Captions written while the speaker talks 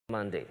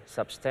Monday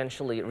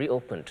substantially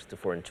reopened to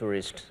foreign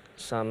tourists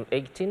some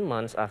 18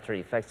 months after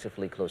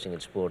effectively closing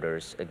its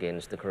borders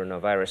against the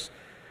coronavirus,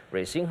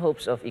 raising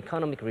hopes of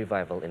economic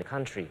revival in a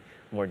country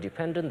more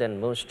dependent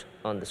than most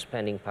on the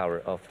spending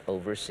power of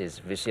overseas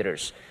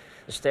visitors.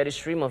 The steady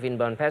stream of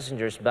inbound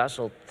passengers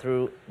bustled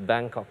through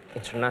Bangkok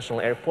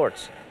International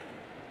Airport's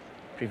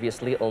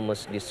previously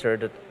almost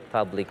deserted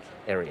public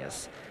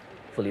areas.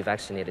 Fully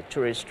vaccinated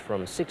tourists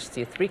from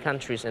 63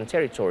 countries and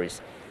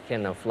territories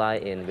can now fly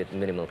in with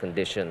minimal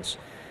conditions.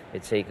 They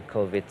take a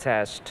COVID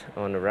test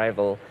on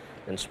arrival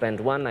and spend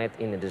one night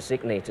in a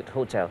designated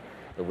hotel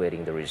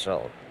awaiting the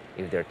result.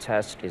 If their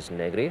test is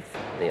negative,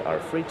 they are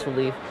free to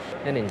leave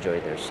and enjoy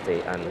their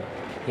stay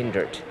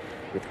unhindered.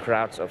 With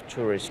crowds of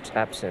tourists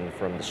absent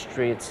from the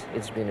streets,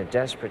 it's been a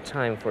desperate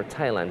time for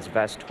Thailand's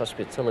vast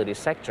hospitality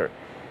sector.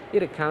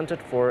 It accounted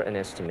for an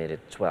estimated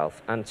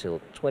 12 until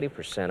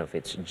 20% of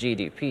its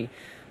GDP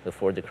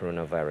before the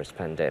coronavirus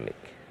pandemic.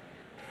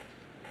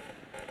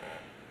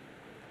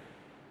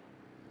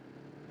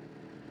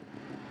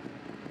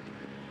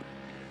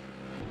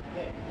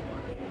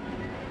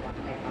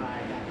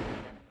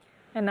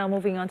 And now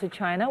moving on to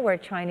China, where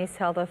Chinese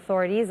health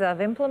authorities have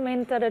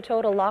implemented a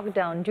total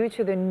lockdown due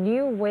to the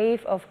new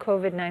wave of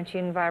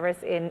COVID-19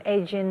 virus in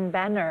Ejin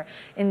banner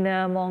in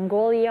the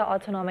Mongolia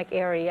autonomic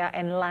area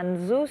and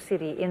Lanzhou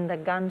City in the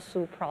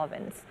Gansu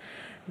Province.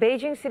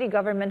 Beijing city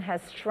government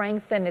has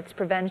strengthened its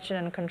prevention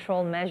and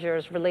control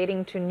measures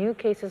relating to new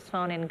cases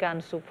found in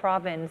Gansu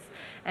Province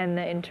and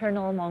the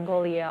internal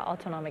Mongolia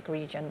autonomic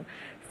region.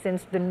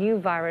 Since the new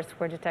virus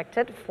were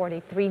detected,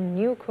 43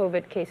 new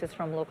COVID cases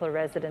from local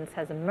residents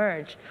has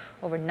emerged.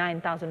 Over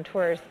 9,000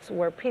 tourists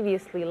were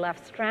previously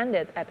left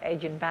stranded at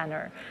Ejin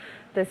banner.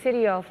 The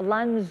city of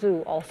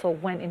Lanzhou also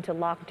went into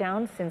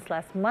lockdown since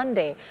last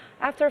Monday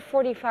after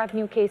 45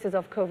 new cases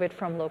of COVID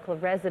from local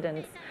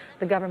residents.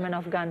 The government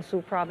of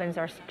Gansu Province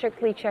are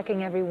strictly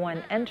checking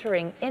everyone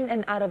entering in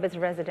and out of its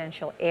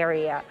residential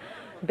area.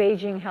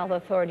 Beijing Health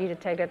Authority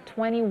detected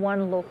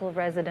 21 local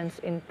residents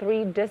in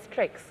 3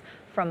 districts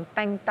from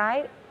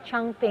Pangtai,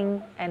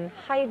 Changping, and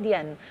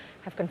Haidian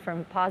have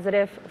confirmed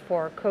positive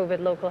for COVID.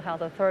 Local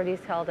health authorities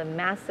held a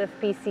massive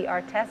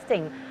PCR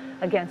testing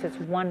against its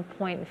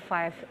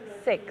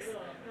 1.56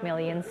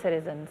 million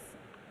citizens.